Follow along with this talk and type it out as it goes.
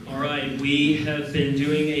right, we have been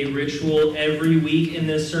doing a ritual every week in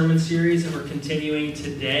this sermon series, and we're continuing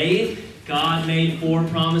today. God made 4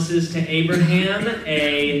 promises to Abraham: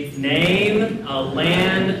 a name, a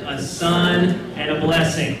land, a son, and a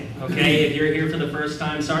blessing. Okay, if you're here for the first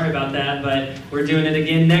time, sorry about that, but we're doing it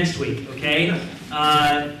again next week, okay?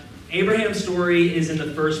 Abraham's story is in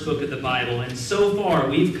the first book of the Bible, and so far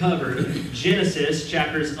we've covered Genesis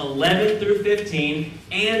chapters 11 through 15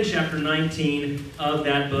 and chapter 19 of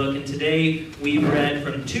that book, and today we've read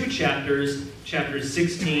from 2 chapters, chapters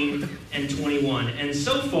 16 and 21. And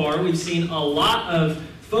so far we've seen a lot of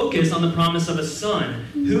focus on the promise of a son.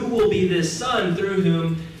 Who will be this son through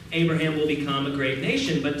whom Abraham will become a great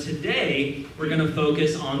nation? But today we're going to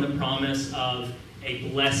focus on the promise of a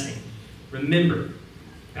blessing. Remember,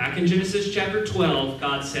 back in Genesis chapter 12,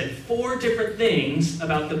 God said 4 different things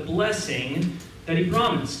about the blessing that he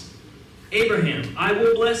promised. Abraham, I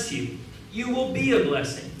will bless you. You will be a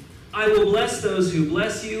blessing. I will bless those who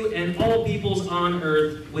bless you, and all peoples on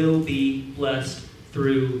earth will be blessed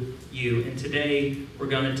through you. And today we're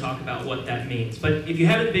going to talk about what that means. But if you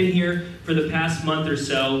haven't been here for the past month or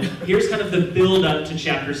so, here's kind of the build up to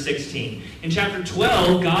chapter 16. In chapter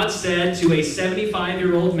 12, God said to a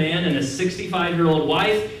 75-year-old man and a 65-year-old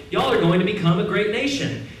wife, y'all are going to become a great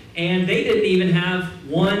nation. And they didn't even have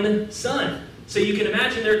one son. So you can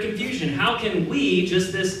imagine their confusion. How can we,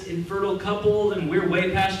 just this infertile couple, and we're way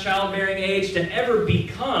past childbearing age, to ever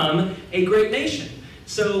become a great nation?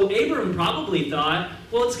 So Abram probably thought,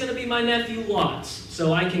 well, it's going to be my nephew Lot.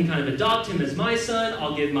 So I can kind of adopt him as my son.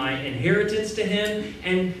 I'll give my inheritance to him.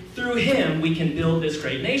 And through him, we can build this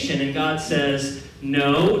great nation. And God says,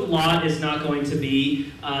 no, Lot is not going to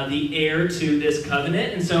be the heir to this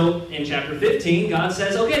covenant. And so in chapter 15, God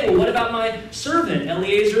says, okay, well, what about my servant,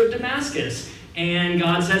 Eliezer of Damascus? And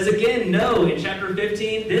God says again, no, in chapter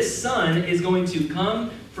 15, this son is going to come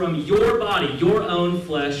from your body, your own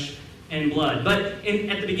flesh and blood. But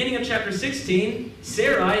at the beginning of chapter 16,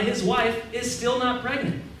 Sarai, his wife, is still not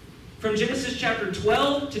pregnant. From Genesis chapter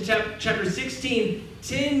 12 to chapter 16,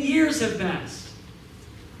 10 years have passed.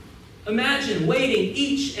 Imagine waiting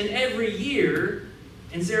each and every year,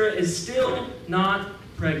 and Sarah is still not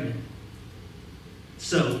pregnant.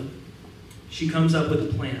 So, she comes up with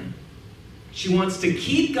a plan. She wants to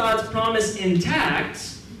keep God's promise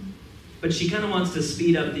intact, but she kind of wants to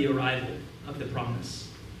speed up the arrival of the promise.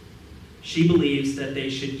 She believes that they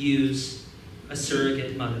should use a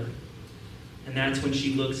surrogate mother. And that's when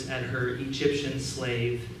she looks at her Egyptian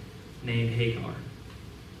slave named Hagar.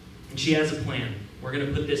 And she has a plan. We're going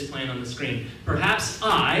to put this plan on the screen. Perhaps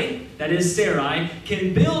I, that is Sarai,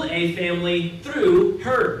 can build a family through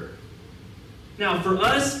her. Now, for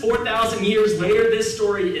us, 4,000 years later, this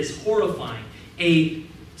story is horrifying. A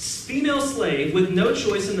female slave with no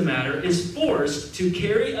choice in the matter is forced to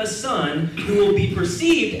carry a son who will be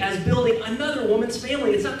perceived as building another woman's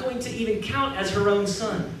family. It's not going to even count as her own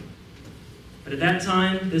son. But at that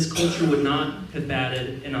time, this culture would not have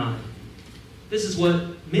batted an eye. This is what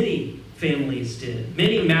many families did.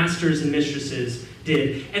 Many masters and mistresses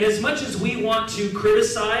did. And as much as we want to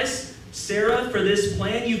criticize Sarah for this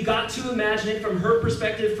plan, you've got to imagine it from her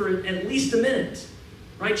perspective for at least a minute.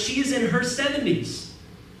 Right? She is in her 70s.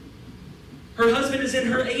 Her husband is in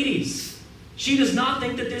her 80s. She does not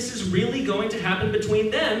think that this is really going to happen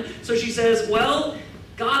between them. So she says, well,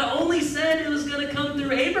 God only said it was going to come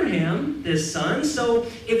through Abraham, this son. So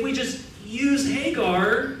if we just use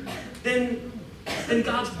Hagar, then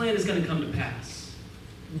God's plan is going to come to pass.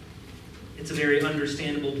 It's a very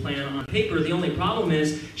understandable plan on paper. The only problem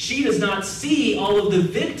is she does not see all of the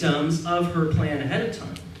victims of her plan ahead of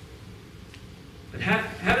time. But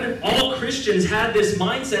haven't all Christians had this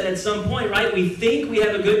mindset at some point, right? We think we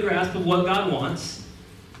have a good grasp of what God wants.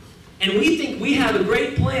 And we think we have a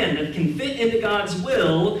great plan that can fit into God's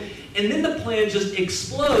will. And then the plan just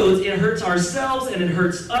explodes. It hurts ourselves and it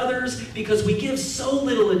hurts others because we give so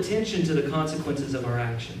little attention to the consequences of our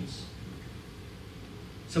actions.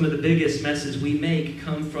 Some of the biggest messes we make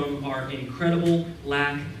come from our incredible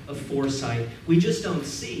lack of foresight. We just don't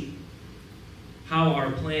see how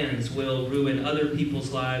our plans will ruin other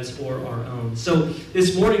people's lives or our own. So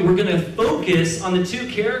this morning we're going to focus on the 2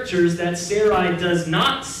 characters that Sarai does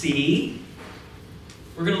not see.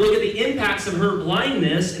 We're going to look at the impacts of her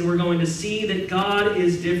blindness, and we're going to see that God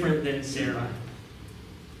is different than Sarai.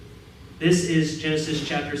 This is Genesis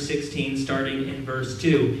chapter 16, starting in verse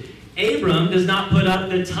 2. Abram does not put up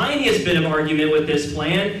the tiniest bit of argument with this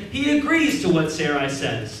plan. He agrees to what Sarai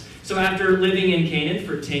says. So after living in Canaan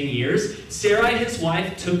for 10 years, Sarai, his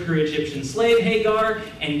wife, took her Egyptian slave Hagar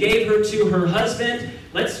and gave her to her husband.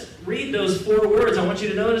 Let's read those 4 words. I want you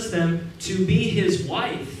to notice them. To be his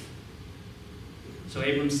wife. So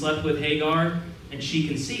Abram slept with Hagar, and she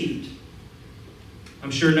conceived. I'm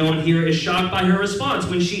sure no one here is shocked by her response.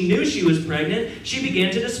 When she knew she was pregnant, she began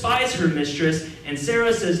to despise her mistress, and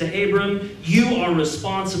Sarah says to Abram, "You are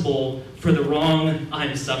responsible for the wrong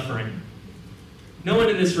I'm suffering." No one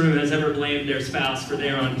in this room has ever blamed their spouse for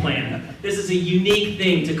their unplanned. This is a unique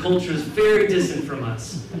thing to cultures very distant from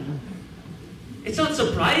us. It's not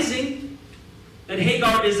surprising that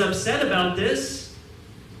Hagar is upset about this,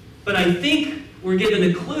 but I think we're given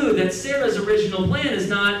a clue that Sarah's original plan is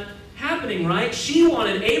not happening, right? She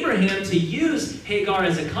wanted Abraham to use Hagar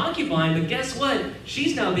as a concubine, but guess what?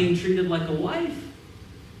 She's now being treated like a wife,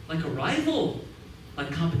 like a rival,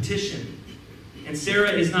 like competition. And Sarah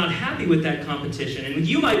is not happy with that competition. And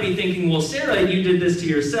you might be thinking, well, Sarah, you did this to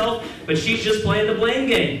yourself, but she's just playing the blame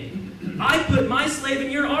game. I put my slave in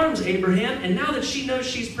your arms, Abraham, and now that she knows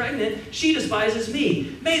she's pregnant, she despises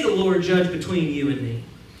me. May the Lord judge between you and me.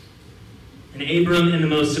 And Abram, in the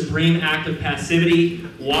most supreme act of passivity,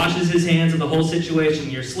 washes his hands of the whole situation.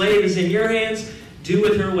 Your slave is in your hands. Do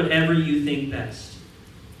with her whatever you think best.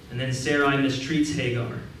 And then Sarai mistreats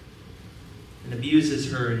Hagar and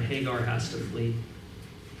abuses her, and Hagar has to flee.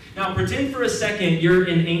 Now, pretend for a second you're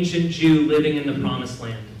an ancient Jew living in the Promised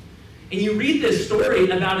Land. And you read this story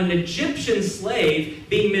about an Egyptian slave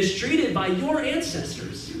being mistreated by your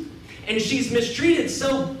ancestors. And she's mistreated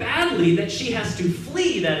so badly that she has to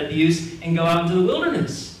flee that abuse and go out into the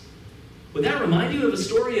wilderness. Would that remind you of a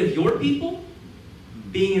story of your people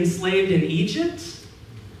being enslaved in Egypt?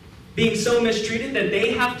 Being so mistreated that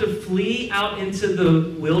they have to flee out into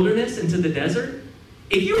the wilderness, into the desert?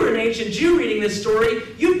 If you were an ancient Jew reading this story,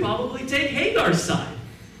 you'd probably take Hagar's side.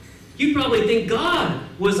 You'd probably think God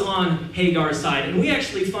was on Hagar's side. And we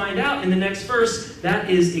actually find out in the next verse that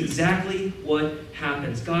is exactly what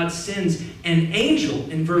happens. God sends an angel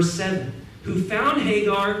in verse 7 who found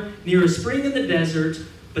Hagar near a spring in the desert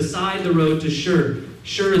beside the road to Shur.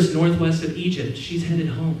 Shur is northwest of Egypt. She's headed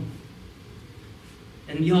home.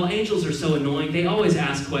 And y'all, angels are so annoying. They always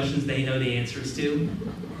ask questions they know the answers to.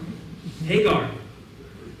 Hagar,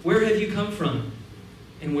 where have you come from?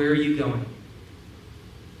 And where are you going?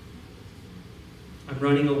 I'm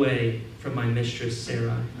running away from my mistress,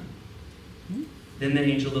 Sarai. Then the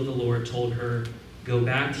angel of the Lord told her, go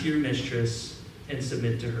back to your mistress and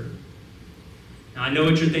submit to her. Now, I know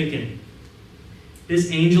what you're thinking. This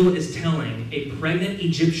angel is telling a pregnant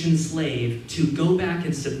Egyptian slave to go back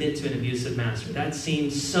and submit to an abusive master. That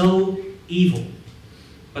seems so evil.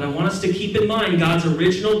 But I want us to keep in mind God's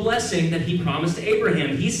original blessing that he promised to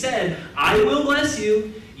Abraham. He said, I will bless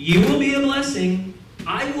you. You will be a blessing.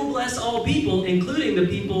 I will bless all people, including the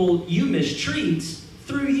people you mistreat,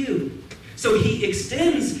 through you. So he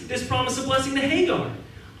extends this promise of blessing to Hagar.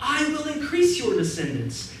 I will increase your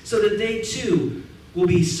descendants so that they too will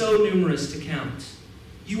be so numerous to count.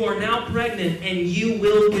 You are now pregnant and you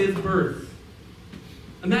will give birth.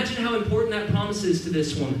 Imagine how important that promise is to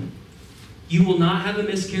this woman. You will not have a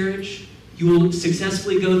miscarriage. You will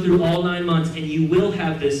successfully go through all 9 months and you will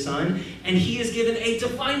have this son. And he is given a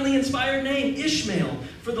divinely inspired name, Ishmael,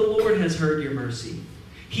 for the Lord has heard your mercy.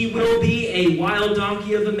 He will be a wild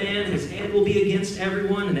donkey of a man. His hand will be against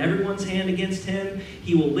everyone and everyone's hand against him.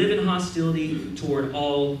 He will live in hostility toward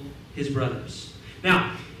all his brothers.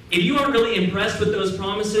 Now, if you aren't really impressed with those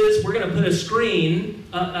promises, we're going to put a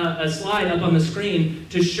slide up on the screen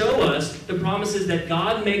to show us the promises that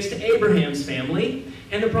God makes to Abraham's family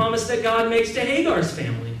and the promise that God makes to Hagar's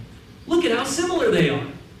family. Look at how similar they are.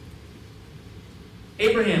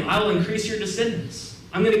 Abraham, I will increase your descendants.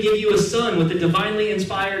 I'm going to give you a son with a divinely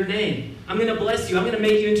inspired name. I'm going to bless you. I'm going to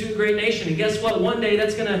make you into a great nation. And guess what? One day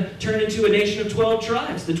that's going to turn into a nation of 12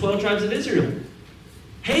 tribes, the 12 tribes of Israel.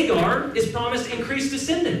 Hagar is promised increased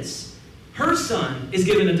descendants. Her son is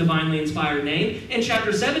given a divinely inspired name. In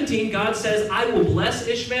chapter 17, God says, I will bless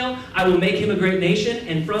Ishmael, I will make him a great nation,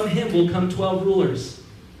 and from him will come 12 rulers.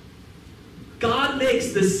 God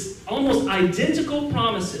makes this almost identical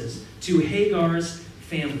promises to Hagar's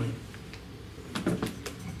family.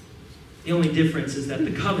 The only difference is that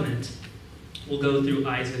the covenant will go through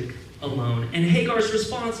Isaac alone. And Hagar's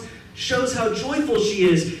response shows how joyful she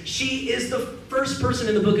is. She is the first person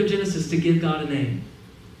in the book of Genesis to give God a name.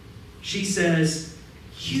 She says,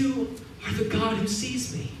 you are the God who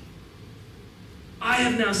sees me. I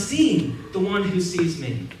have now seen the one who sees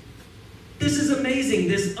me. This is amazing.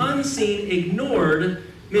 This unseen, ignored,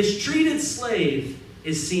 mistreated slave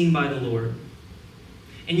is seen by the Lord.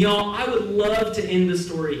 And y'all, I would love to end the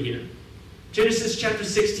story here. Genesis chapter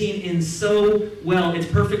 16 ends so well. It's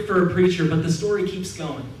perfect for a preacher, but the story keeps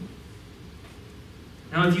going.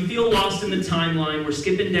 Now, if you feel lost in the timeline, we're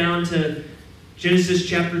skipping down to Genesis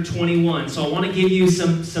chapter 21. So I want to give you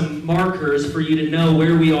some markers for you to know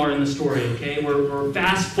where we are in the story, okay? We're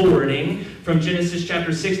fast forwarding from Genesis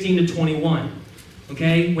chapter 16 to 21.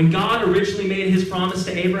 Okay? When God originally made his promise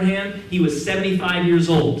to Abraham, he was 75 years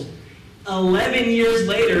old. 11 years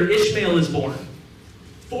later, Ishmael is born.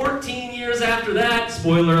 14 years after that,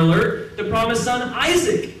 spoiler alert, the promised son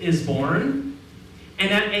Isaac is born. And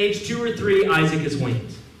at age 2 or 3, Isaac is weaned.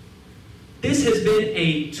 This has been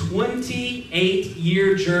a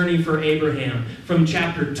 28-year journey for Abraham, from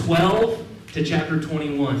chapter 12 to chapter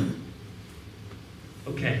 21.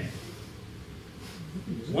 Okay.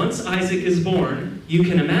 Once Isaac is born, you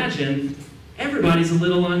can imagine everybody's a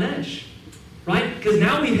little on edge, right? Because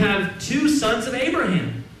now we have 2 sons of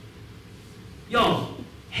Abraham. Y'all,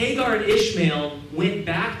 Hagar and Ishmael went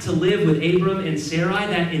back to live with Abram and Sarai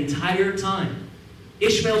that entire time.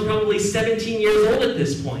 Ishmael's probably 17 years old at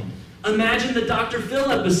this point. Imagine the Dr. Phil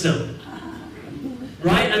episode,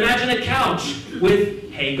 right? Imagine a couch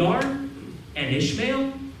with Hagar and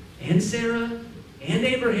Ishmael and Sarah and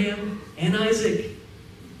Abraham and Isaac.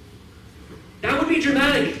 That would be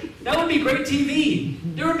dramatic. That would be great TV.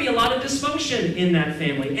 There would be a lot of dysfunction in that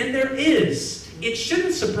family, and there is. It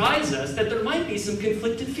shouldn't surprise us that there might be some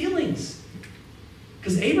conflicted feelings.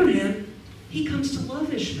 Because Abraham, he comes to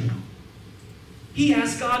love Ishmael. He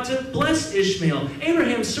asks God to bless Ishmael.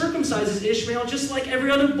 Abraham circumcises Ishmael just like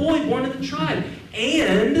every other boy born in the tribe.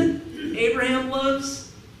 And Abraham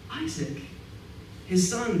loves Isaac, his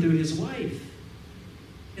son, through his wife.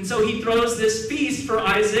 And so he throws this feast for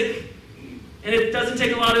Isaac. And it doesn't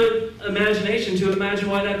take a lot of imagination to imagine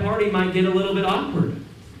why that party might get a little bit awkward.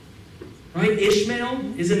 Right?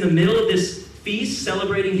 Ishmael is in the middle of this feast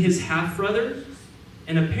celebrating his half-brother.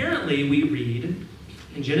 And apparently we read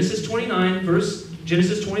in Genesis 21,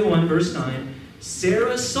 verse 9,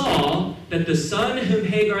 Sarah saw that the son whom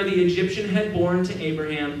Hagar the Egyptian had born to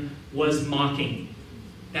Abraham was mocking.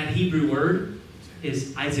 That Hebrew word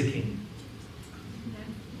is Isaacing.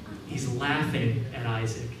 He's laughing at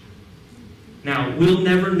Isaac. Now, we'll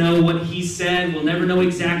never know what he said. We'll never know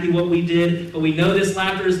exactly what we did. But we know this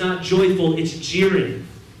laughter is not joyful. It's jeering.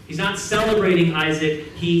 He's not celebrating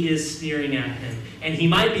Isaac. He is sneering at him. And he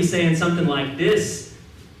might be saying something like this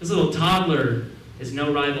little toddler is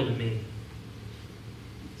no rival to me.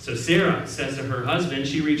 So Sarah says to her husband,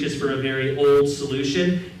 she reaches for a very old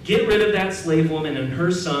solution. Get rid of that slave woman and her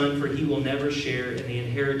son, for he will never share in the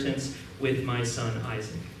inheritance with my son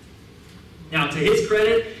Isaac. Now, to his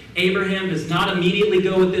credit, Abraham does not immediately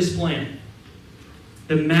go with this plan.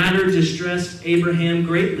 The matter distressed Abraham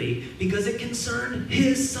greatly because it concerned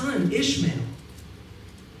his son, Ishmael.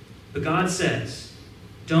 But God says,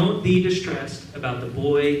 don't be distressed about the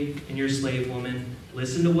boy and your slave woman.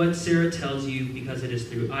 Listen to what Sarah tells you, because it is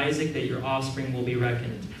through Isaac that your offspring will be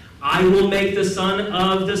reckoned. I will make the son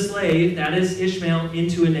of the slave, that is Ishmael,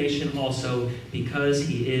 into a nation also, because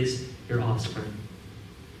he is your offspring.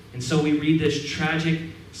 And so we read this tragic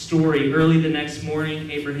story. Early the next morning,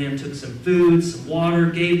 Abraham took some food, some water,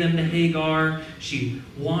 gave them to Hagar. She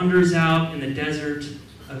wanders out in the desert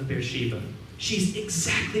of Beersheba. She's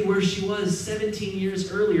exactly where she was 17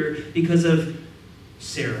 years earlier because of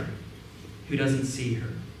Sarah, who doesn't see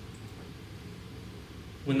her.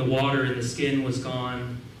 When the water in the skin was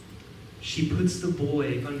gone, she puts the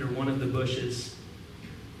boy under one of the bushes.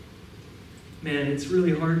 Man, it's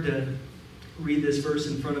really hard to read this verse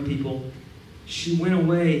in front of people. She went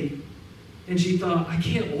away and she thought, I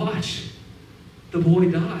can't watch the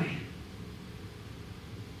boy die.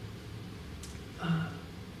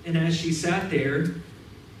 And as she sat there,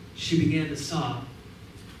 she began to sob.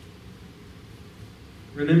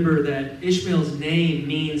 Remember that Ishmael's name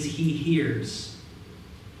means he hears.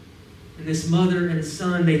 And this mother and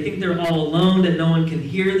son, they think they're all alone, that no one can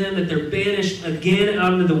hear them, that they're banished again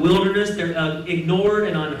out into the wilderness. They're ignored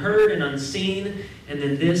and unheard and unseen. And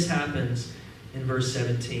then this happens in verse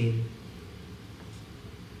 17.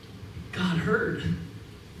 God heard.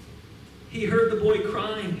 He heard the boy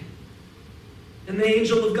crying. And the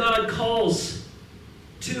angel of God calls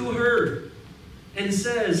to her and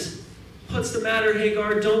says, what's the matter,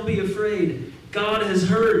 Hagar? Don't be afraid. God has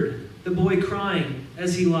heard the boy crying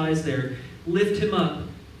as he lies there. Lift him up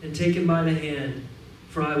and take him by the hand,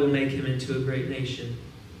 for I will make him into a great nation.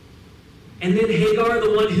 And then Hagar,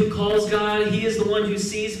 the one who calls God, he is the one who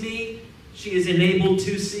sees me. She is enabled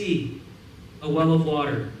to see a well of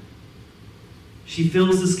water. She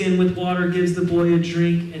fills the skin with water, gives the boy a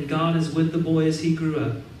drink, and God is with the boy as he grew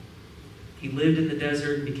up. He lived in the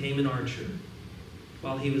desert and became an archer.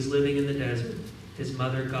 While he was living in the desert, his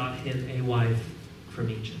mother got him a wife from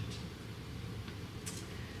Egypt.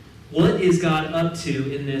 What is God up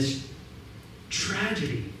to in this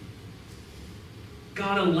tragedy.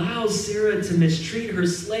 God allows Sarah to mistreat her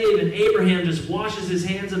slave, and Abraham just washes his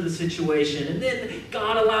hands of the situation. And then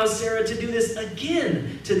God allows Sarah to do this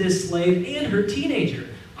again to this slave and her teenager.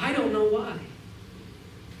 I don't know why.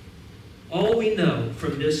 All we know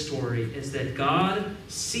from this story is that God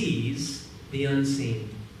sees the unseen,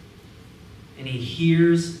 and he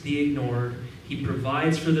hears the ignored, he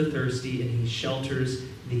provides for the thirsty, and he shelters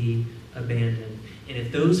the abandoned. And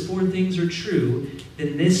if those four things are true,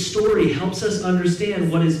 then this story helps us understand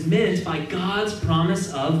what is meant by God's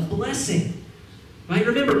promise of blessing. Right?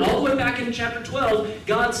 Remember, all the way back in chapter 12,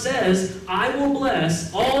 God says, I will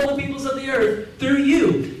bless all the peoples of the earth through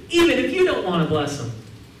you, even if you don't want to bless them.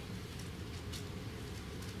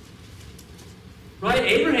 Right?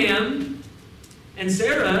 Abraham and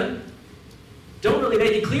Sarah don't really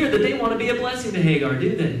make it clear that they want to be a blessing to Hagar,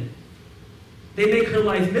 do they? They make her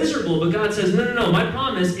life miserable, but God says, no, my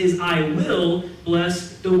promise is I will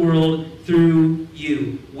bless the world through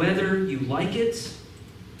you, whether you like it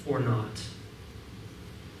or not.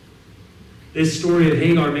 This story of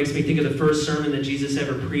Hagar makes me think of the first sermon that Jesus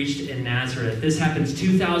ever preached in Nazareth. This happens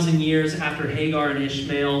 2,000 years after Hagar and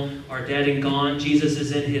Ishmael are dead and gone. Jesus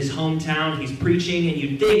is in his hometown. He's preaching, and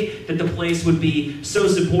you'd think that the place would be so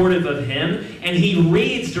supportive of him. And he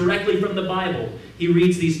reads directly from the Bible. He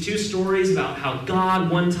reads these two stories about how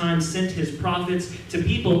God one time sent his prophets to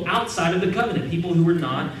people outside of the covenant, people who were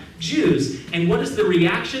not Jews. And what is the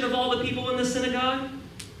reaction of all the people in the synagogue?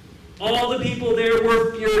 All the people there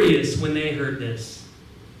were furious when they heard this.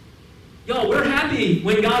 Y'all, we're happy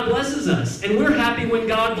when God blesses us. And we're happy when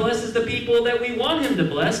God blesses the people that we want him to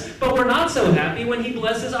bless. But we're not so happy when he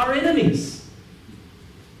blesses our enemies.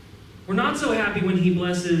 We're not so happy when he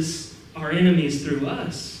blesses our enemies through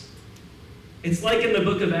us. It's like in the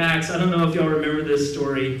book of Acts. I don't know if y'all remember this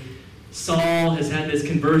story. Saul has had this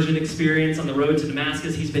conversion experience on the road to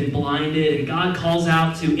Damascus. He's been blinded, and God calls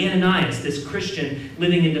out to Ananias, this Christian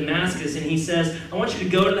living in Damascus, and he says, I want you to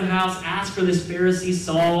go to the house, ask for this Pharisee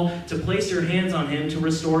Saul to place your hands on him to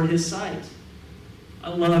restore his sight. I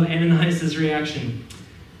love Ananias' reaction.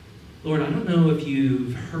 Lord, I don't know if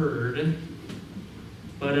you've heard,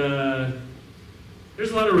 but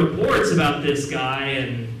there's a lot of reports about this guy,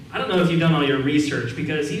 and I don't know if you've done all your research,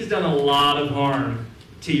 because he's done a lot of harm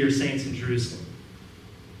to your saints in Jerusalem.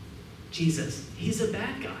 Jesus, he's a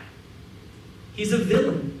bad guy. He's a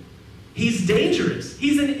villain. He's dangerous.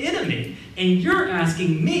 He's an enemy. And you're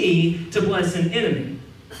asking me to bless an enemy.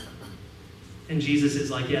 And Jesus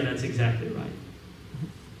is like, yeah, that's exactly right.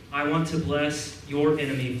 I want to bless your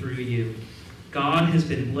enemy through you. God has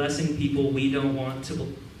been blessing people we don't want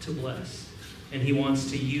to bless. And he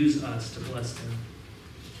wants to use us to bless them.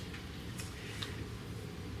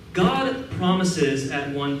 God promises at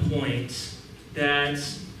one point that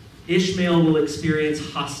Ishmael will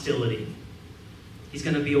experience hostility. He's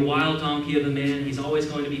going to be a wild donkey of a man. He's always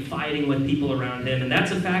going to be fighting with people around him, and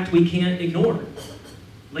that's a fact we can't ignore.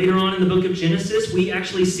 Later on in the book of Genesis, we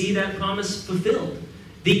actually see that promise fulfilled.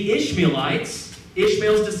 The Ishmaelites,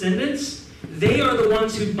 Ishmael's descendants, they are the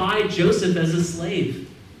ones who buy Joseph as a slave.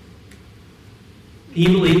 Can you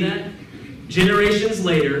believe that? Generations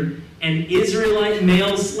later, an Israelite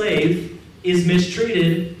male slave is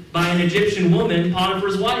mistreated by an Egyptian woman,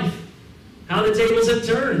 Potiphar's wife. How the tables have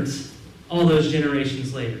turned all those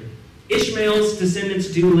generations later. Ishmael's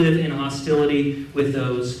descendants do live in hostility with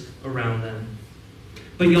those around them.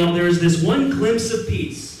 But y'all, there's this one glimpse of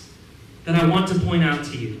peace that I want to point out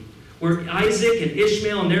to you, where Isaac and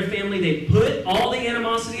Ishmael and their family, they put all the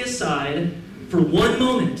animosity aside for one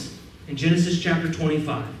moment in Genesis chapter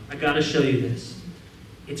 25. I got to show you this.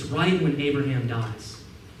 It's right when Abraham dies.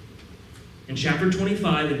 In chapter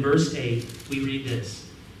 25, in verse 8, we read this.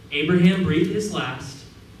 Abraham breathed his last.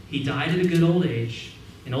 He died at a good old age,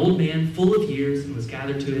 an old man full of years, and was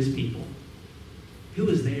gathered to his people. Who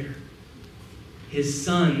was there? His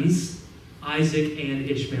sons, Isaac and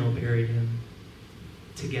Ishmael, buried him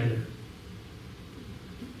together.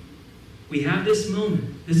 We have this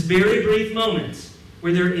moment, this very brief moment,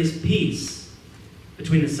 where there is peace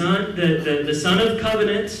between the son of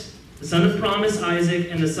covenant, the son of promise, Isaac,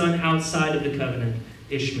 and the son outside of the covenant,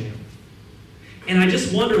 Ishmael. And I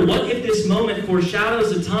just wonder, what if this moment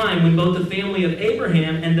foreshadows a time when both the family of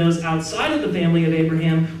Abraham and those outside of the family of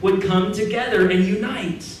Abraham would come together and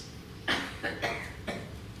unite?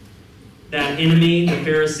 That enemy, the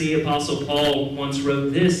Pharisee, Apostle Paul, once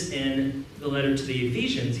wrote this in the letter to the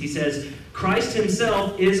Ephesians. He says, Christ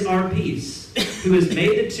himself is our peace, who has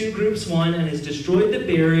made the two groups one and has destroyed the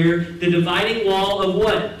barrier, the dividing wall of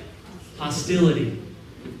what? Hostility.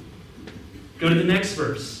 Go to the next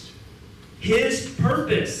verse. His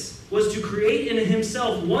purpose was to create in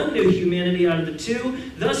himself one new humanity out of the two,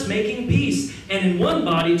 thus making peace, and in one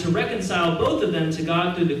body to reconcile both of them to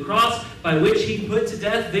God through the cross, by which he put to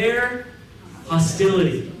death their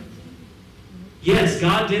hostility. Yes,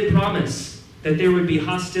 God did promise that there would be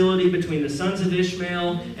hostility between the sons of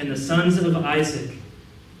Ishmael and the sons of Isaac.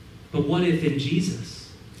 But what if in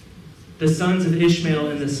Jesus, the sons of Ishmael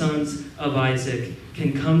and the sons of Isaac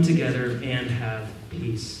can come together and have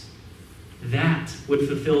peace? That would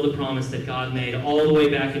fulfill the promise that God made all the way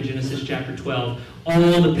back in Genesis chapter 12.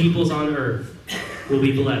 All the peoples on earth will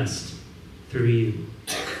be blessed through you.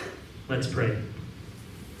 Let's pray.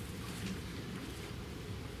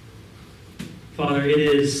 Father, it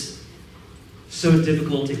is so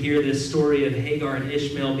difficult to hear this story of Hagar and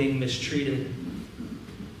Ishmael being mistreated.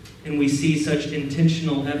 And we see such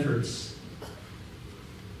intentional efforts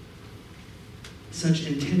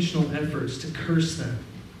to curse them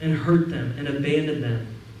and hurt them and abandon them.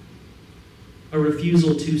 A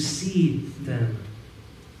refusal to see them.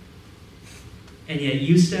 And yet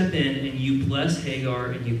you step in and you bless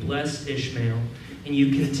Hagar and you bless Ishmael. And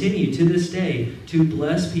you continue to this day to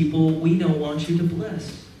bless people we don't want you to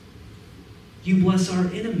bless. You bless our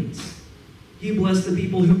enemies. You bless the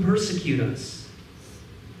people who persecute us.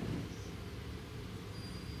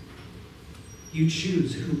 You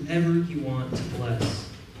choose whoever you want to bless.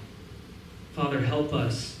 Father, help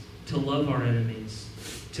us to love our enemies,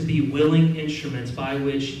 to be willing instruments by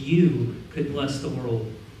which you could bless the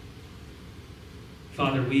world.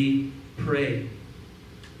 Father, we pray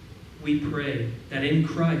that in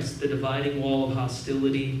Christ the dividing wall of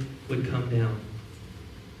hostility would come down.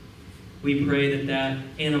 We pray that that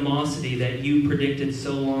animosity that you predicted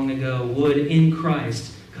so long ago would in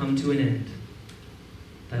Christ come to an end.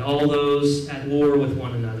 That all those at war with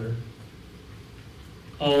one another,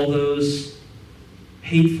 all those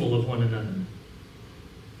hateful of one another,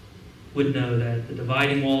 would know that the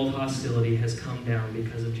dividing wall of hostility has come down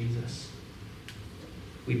because of Jesus.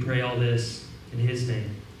 We pray all this in his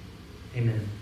name. Amen.